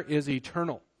 matter is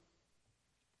eternal.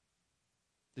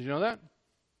 Did you know that?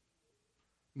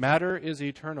 Matter is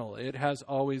eternal. It has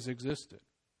always existed.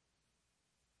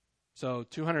 So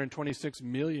 226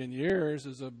 million years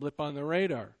is a blip on the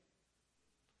radar.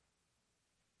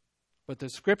 But the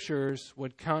scriptures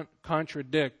would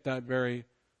contradict that very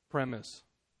premise.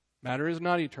 Matter is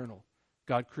not eternal.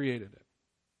 God created it.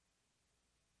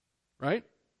 Right?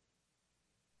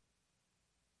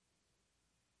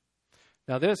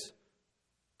 Now this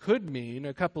could mean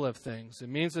a couple of things. It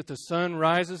means that the sun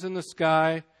rises in the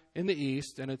sky in the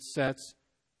east and it sets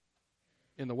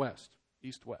in the west,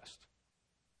 east-west.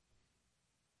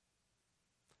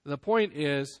 The point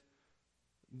is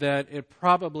that it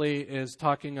probably is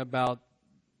talking about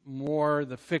more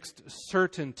the fixed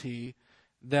certainty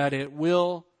that it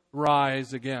will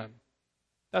rise again.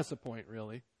 That's the point,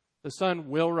 really. The sun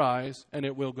will rise and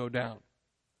it will go down.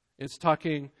 It's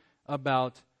talking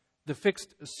about the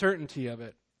fixed certainty of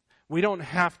it. We don't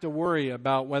have to worry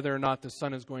about whether or not the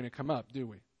sun is going to come up, do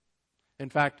we? In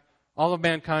fact, all of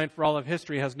mankind for all of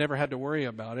history has never had to worry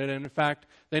about it. And in fact,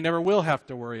 they never will have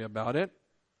to worry about it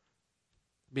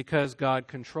because God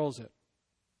controls it.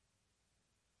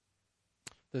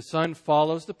 The sun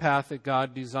follows the path that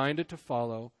God designed it to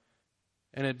follow,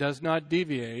 and it does not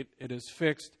deviate. It is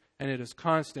fixed and it is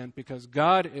constant because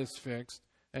God is fixed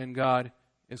and God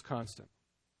is constant.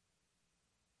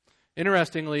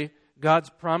 Interestingly, God's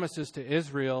promises to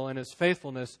Israel and His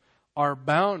faithfulness are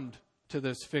bound to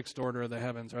this fixed order of the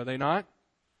heavens, are they not?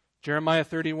 Jeremiah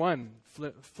 31.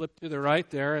 Flip to the right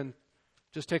there and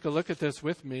just take a look at this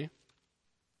with me.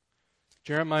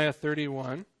 Jeremiah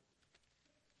 31.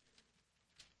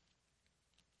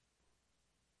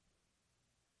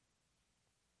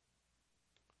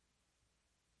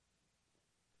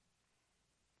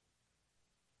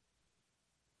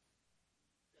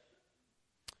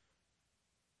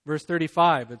 Verse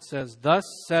 35, it says, "Thus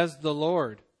says the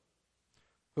Lord,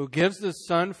 who gives the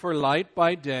sun for light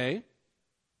by day,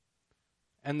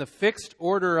 and the fixed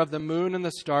order of the moon and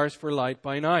the stars for light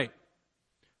by night,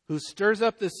 who stirs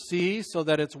up the sea so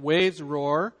that its waves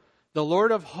roar. The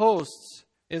Lord of hosts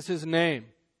is His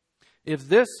name. If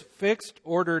this fixed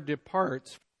order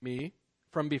departs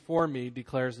from before me,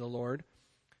 declares the Lord,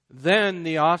 then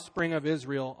the offspring of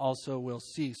Israel also will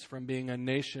cease from being a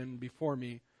nation before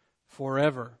me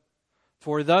forever.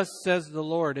 For thus says the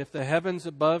Lord, if the heavens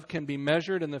above can be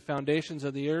measured and the foundations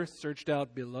of the earth searched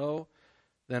out below,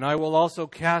 then I will also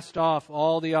cast off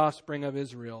all the offspring of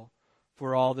Israel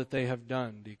for all that they have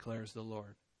done, declares the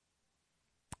Lord.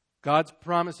 God's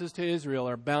promises to Israel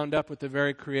are bound up with the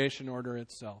very creation order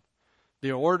itself.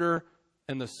 The order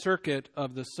and the circuit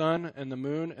of the sun and the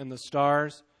moon and the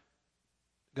stars.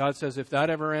 God says, if that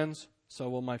ever ends, so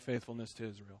will my faithfulness to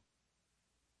Israel.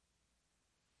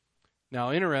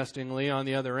 Now, interestingly, on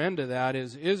the other end of that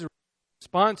is Israel's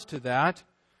response to that.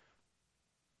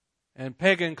 And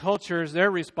pagan cultures, their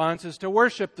response is to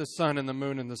worship the sun and the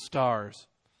moon and the stars.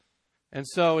 And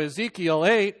so Ezekiel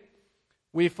 8,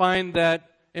 we find that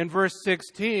in verse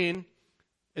 16,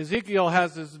 Ezekiel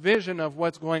has this vision of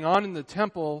what's going on in the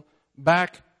temple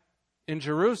back in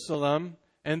Jerusalem.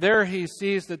 And there he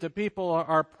sees that the people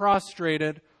are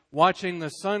prostrated, watching the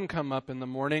sun come up in the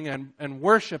morning and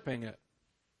worshiping it.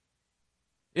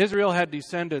 Israel had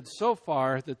descended so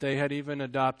far that they had even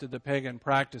adopted the pagan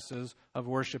practices of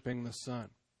worshiping the sun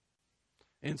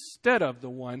instead of the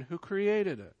one who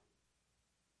created it.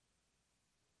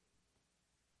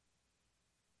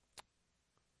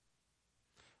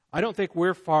 I don't think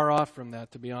we're far off from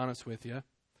that, to be honest with you.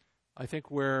 I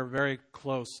think we're very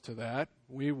close to that.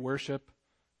 We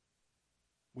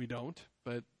don't,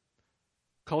 but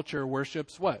culture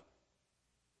worships what?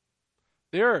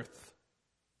 The earth.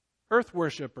 Earth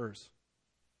worshipers.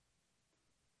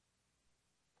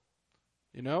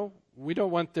 You know, we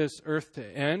don't want this earth to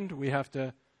end. We have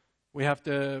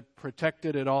to protect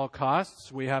it at all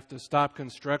costs. We have to stop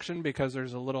construction because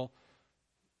there's a little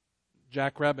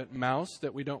jackrabbit mouse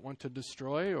that we don't want to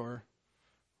destroy, or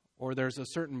there's a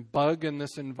certain bug in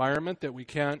this environment that we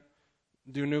can't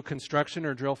do new construction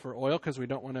or drill for oil because we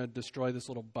don't want to destroy this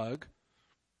little bug.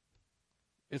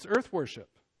 It's earth worship.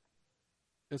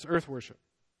 It's earth worship.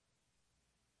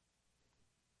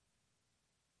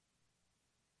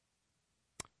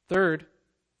 Third,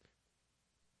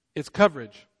 it's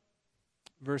coverage.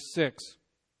 Verse 6.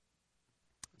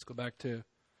 Let's go back to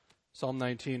Psalm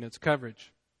 19. It's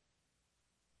coverage.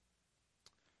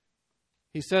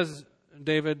 He says,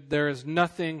 David, there is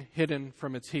nothing hidden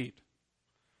from its heat.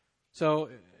 So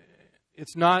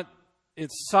it's not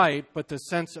its sight, but the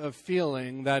sense of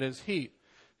feeling that is heat.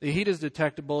 The heat is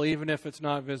detectable even if it's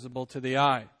not visible to the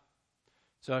eye.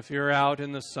 So if you're out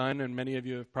in the sun, and many of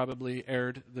you have probably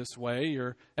erred this way,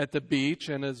 you're at the beach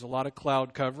and there's a lot of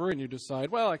cloud cover and you decide,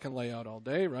 well, I can lay out all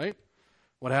day, right?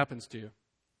 What happens to you?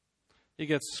 You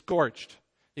get scorched.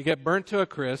 You get burnt to a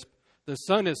crisp. The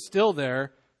sun is still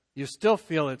there. You still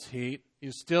feel its heat.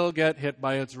 You still get hit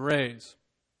by its rays.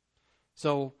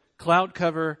 So cloud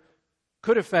cover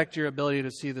could affect your ability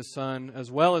to see the sun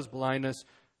as well as blindness.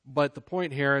 But the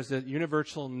point here is that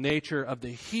universal nature of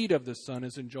the heat of the sun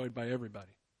is enjoyed by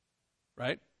everybody,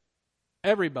 right?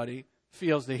 Everybody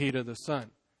feels the heat of the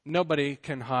sun. Nobody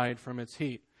can hide from its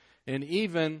heat. And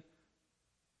even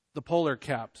the polar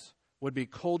caps would be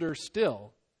colder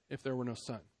still if there were no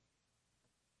sun.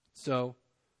 So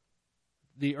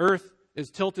the earth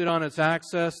is tilted on its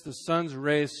axis. The sun's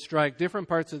rays strike different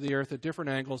parts of the earth at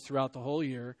different angles throughout the whole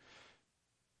year.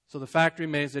 So the fact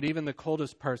remains that even the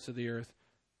coldest parts of the earth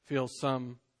feel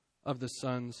some of the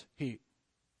sun's heat.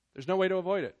 There's no way to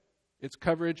avoid it. Its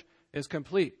coverage is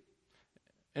complete.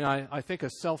 And I think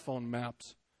of cell phone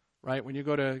maps, right? When you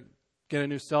go to get a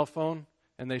new cell phone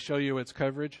and they show you its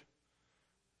coverage.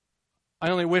 I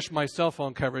only wish my cell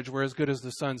phone coverage were as good as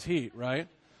the sun's heat, right?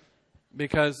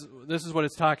 Because this is what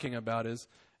it's talking about, is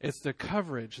it's the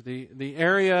coverage. The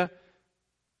area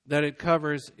that it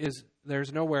covers is,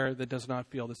 there's nowhere that does not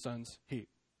feel the sun's heat.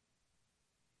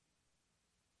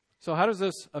 So how does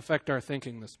this affect our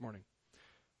thinking this morning?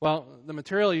 Well, the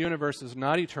material universe is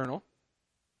not eternal.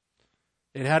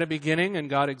 It had a beginning,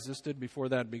 and God existed before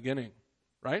that beginning,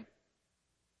 right?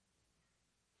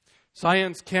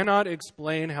 Science cannot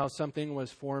explain how something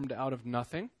was formed out of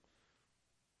nothing.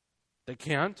 They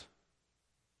can't.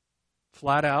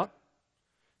 Flat out.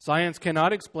 Science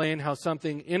cannot explain how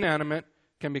something inanimate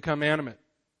can become animate.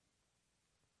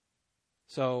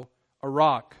 So, a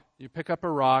rock. You pick up a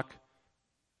rock.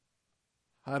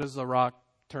 How does the rock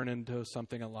turn into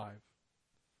something alive?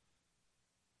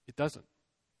 It doesn't.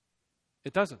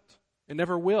 It doesn't. It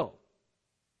never will.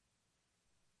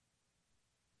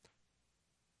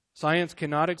 Science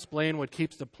cannot explain what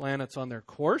keeps the planets on their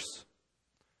course.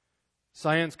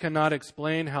 Science cannot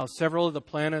explain how several of the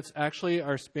planets actually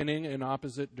are spinning in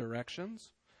opposite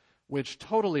directions, which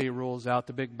totally rules out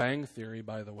the Big Bang theory,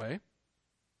 by the way.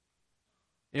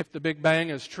 If the Big Bang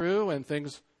is true and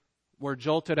things were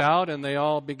jolted out and they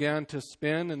all began to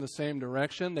spin in the same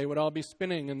direction, they would all be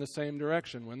spinning in the same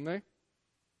direction, wouldn't they?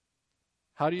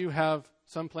 How do you have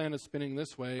some planets spinning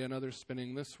this way and others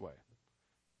spinning this way?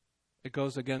 It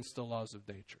goes against the laws of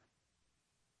nature.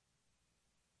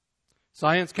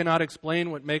 Science cannot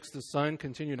explain what makes the sun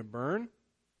continue to burn.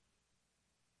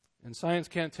 And science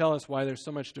can't tell us why there's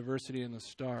so much diversity in the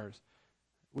stars.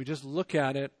 We just look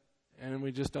at it and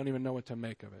we just don't even know what to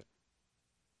make of it.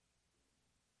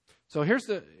 So here's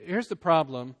the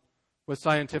problem with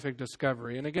scientific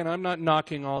discovery. And again, I'm not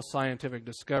knocking all scientific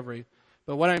discovery,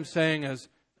 but what I'm saying is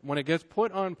when it gets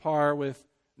put on par with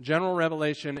general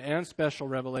revelation and special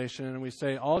revelation, and we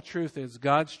say all truth is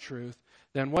God's truth,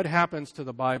 then what happens to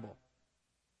the Bible?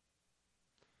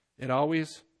 It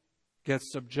always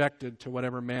gets subjected to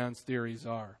whatever man's theories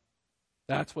are.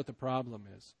 That's what the problem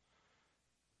is.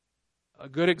 A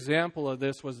good example of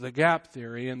this was the gap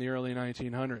theory in the early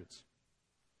 1900s.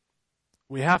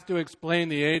 We have to explain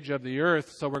the age of the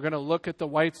earth, so we're going to look at the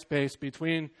white space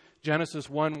between Genesis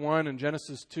 1:1 and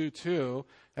Genesis 2:2,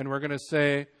 and we're going to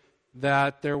say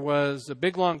that there was a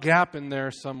big long gap in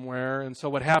there somewhere, and so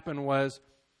what happened was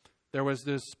there was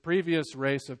this previous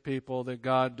race of people that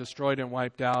God destroyed and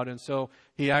wiped out, and so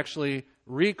he actually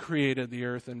recreated the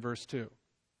earth in verse 2.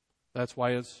 That's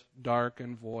why it's dark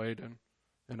and void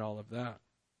and all of that.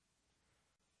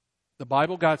 The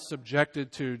Bible got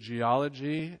subjected to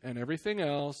geology and everything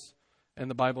else,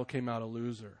 and the Bible came out a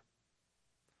loser.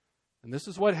 And this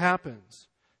is what happens.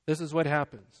 This is what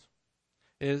happens.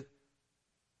 Is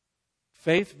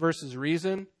faith versus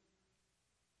reason,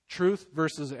 truth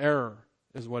versus error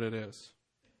is what it is.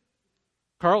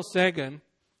 Carl Sagan,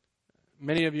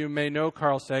 many of you may know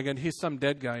Carl Sagan. He's some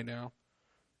dead guy now.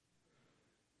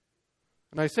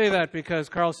 And I say that because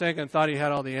Carl Sagan thought he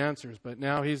had all the answers, but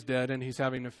now he's dead and he's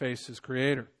having to face his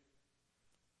creator.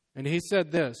 And he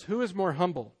said this: who is more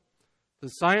humble? The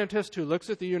scientist who looks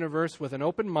at the universe with an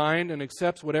open mind and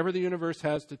accepts whatever the universe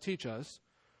has to teach us,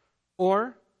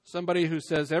 or somebody who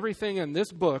says everything in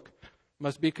this book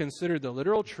must be considered the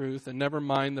literal truth and never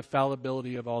mind the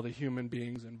fallibility of all the human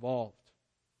beings involved?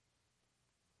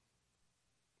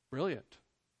 Brilliant.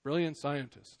 Brilliant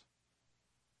scientist.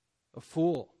 A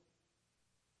fool.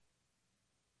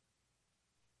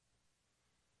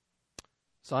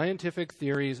 Scientific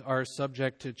theories are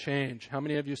subject to change. How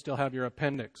many of you still have your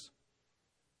appendix?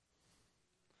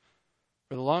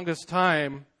 For the longest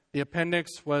time, the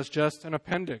appendix was just an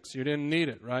appendix. You didn't need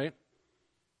it, right?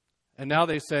 And now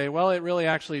they say, well, it really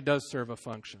actually does serve a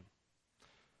function.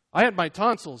 I had my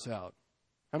tonsils out.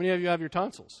 How many of you have your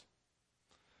tonsils?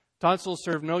 Tonsils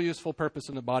serve no useful purpose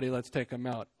in the body. Let's take them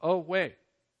out. Oh, wait.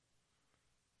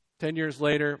 10 years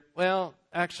later, well,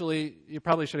 actually, you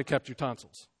probably should have kept your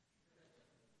tonsils.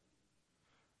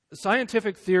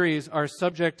 Scientific theories are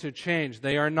subject to change.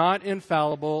 They are not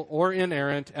infallible or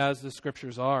inerrant as the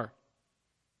Scriptures are.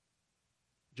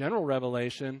 General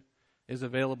revelation is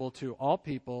available to all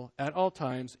people at all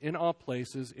times, in all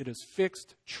places. It is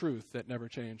fixed truth that never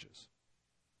changes.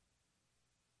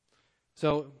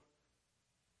 So,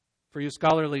 for you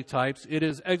scholarly types, it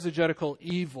is exegetical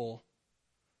evil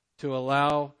to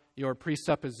allow your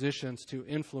presuppositions to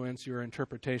influence your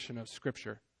interpretation of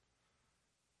Scripture.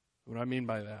 What do I mean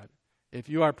by that? If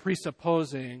you are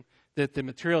presupposing that the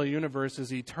material universe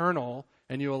is eternal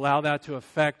and you allow that to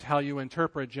affect how you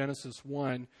interpret Genesis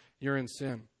 1, you're in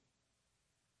sin.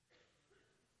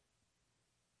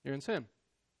 You're in sin.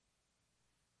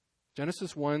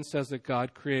 Genesis 1 says that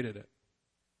God created it.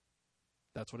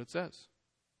 That's what it says.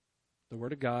 The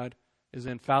Word of God is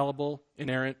infallible,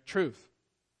 inerrant truth.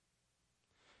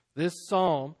 This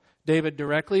psalm, David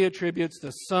directly attributes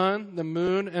the sun, the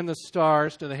moon, and the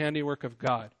stars to the handiwork of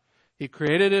God. He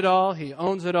created it all. He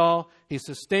owns it all. He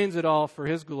sustains it all for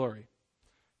His glory.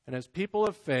 And as people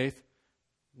of faith,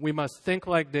 we must think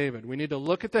like David. We need to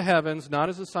look at the heavens, not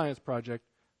as a science project,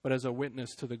 but as a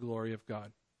witness to the glory of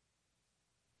God.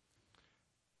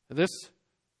 This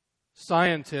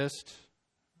scientist,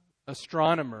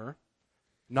 astronomer,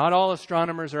 not all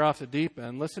astronomers are off the deep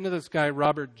end. Listen to this guy,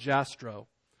 Robert Jastrow.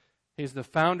 He's the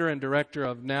founder and director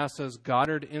of NASA's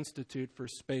Goddard Institute for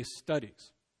Space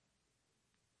Studies.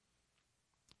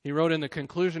 He wrote in the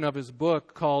conclusion of his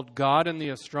book called God and the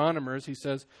Astronomers, he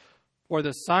says, "For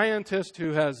the scientist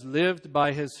who has lived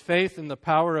by his faith in the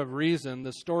power of reason,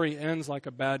 the story ends like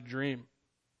a bad dream.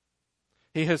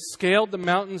 He has scaled the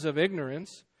mountains of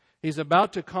ignorance. He's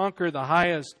about to conquer the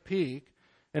highest peak.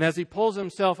 And as he pulls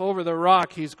himself over the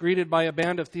rock, he's greeted by a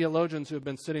band of theologians who have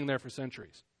been sitting there for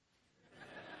centuries."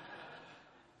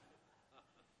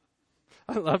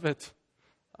 I love it.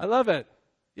 I love it.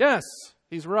 Yes,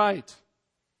 he's right.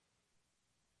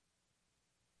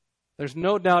 There's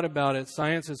no doubt about it.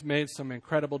 Science has made some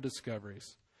incredible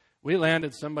discoveries. We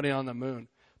landed somebody on the moon.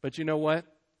 But you know what?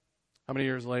 How many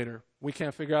years later? We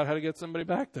can't figure out how to get somebody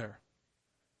back there.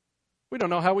 We don't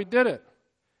know how we did it.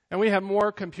 And we have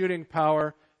more computing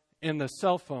power in the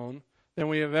cell phone than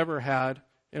we have ever had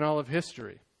in all of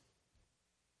history.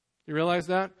 You realize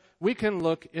that? We can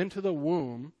look into the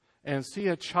womb and see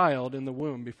a child in the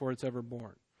womb before it's ever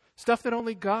born. Stuff that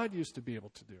only God used to be able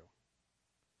to do.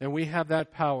 And we have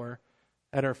that power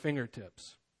at our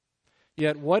fingertips.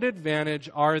 Yet what advantage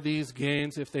are these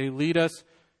gains if they lead us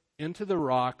into the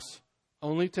rocks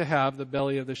only to have the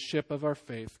belly of the ship of our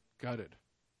faith gutted?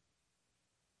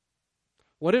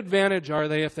 What advantage are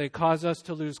they if they cause us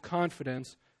to lose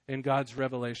confidence in God's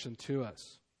revelation to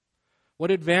us?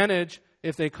 What advantage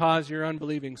if they cause your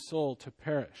unbelieving soul to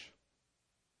perish?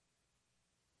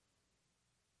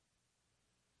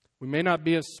 We may not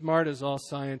be as smart as all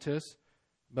scientists,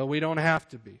 but we don't have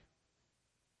to be.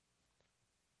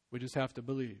 We just have to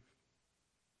believe.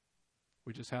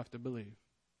 We just have to believe.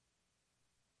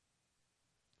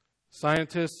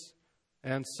 Scientists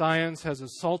and science has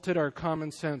assaulted our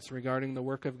common sense regarding the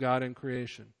work of God in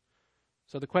creation.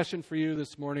 So the question for you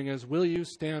this morning is, will you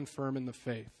stand firm in the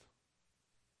faith?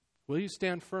 Will you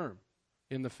stand firm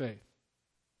in the faith?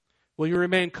 Will you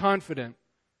remain confident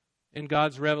in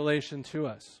God's revelation to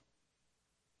us?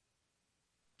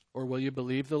 Or will you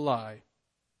believe the lie?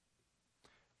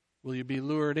 Will you be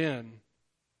lured in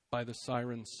by the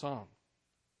siren's song?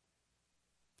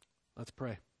 Let's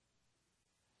pray.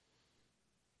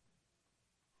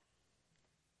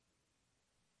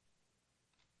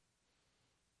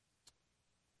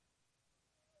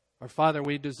 Our Father,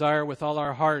 we desire with all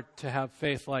our heart to have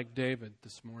faith like David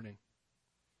this morning.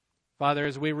 Father,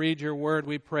 as we read your word,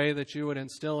 we pray that you would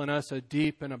instill in us a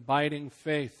deep and abiding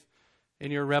faith in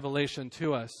your revelation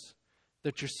to us,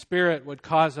 that your Spirit would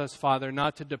cause us, Father,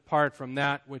 not to depart from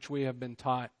that which we have been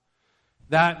taught,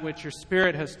 that which your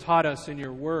Spirit has taught us in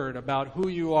your word about who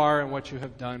you are and what you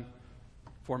have done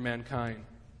for mankind.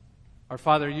 Our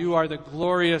Father, you are the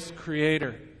glorious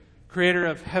Creator, Creator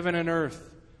of heaven and earth,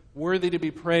 worthy to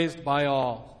be praised by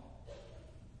all.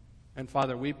 And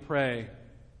Father, we pray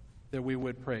that we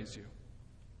would praise you.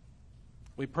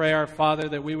 We pray, our Father,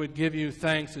 that we would give you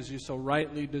thanks as you so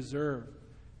rightly deserve.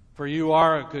 For you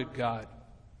are a good God.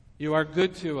 You are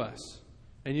good to us.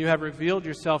 And you have revealed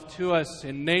yourself to us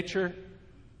in nature.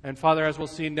 And Father, as we'll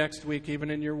see next week, even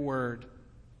in your word.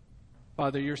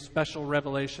 Father, your special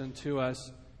revelation to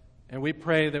us. And we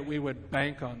pray that we would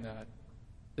bank on that.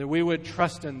 That we would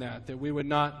trust in that. That we would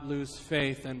not lose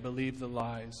faith and believe the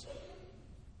lies.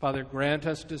 Father, grant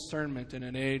us discernment in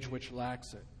an age which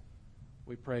lacks it.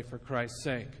 We pray for Christ's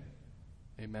sake.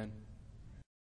 Amen.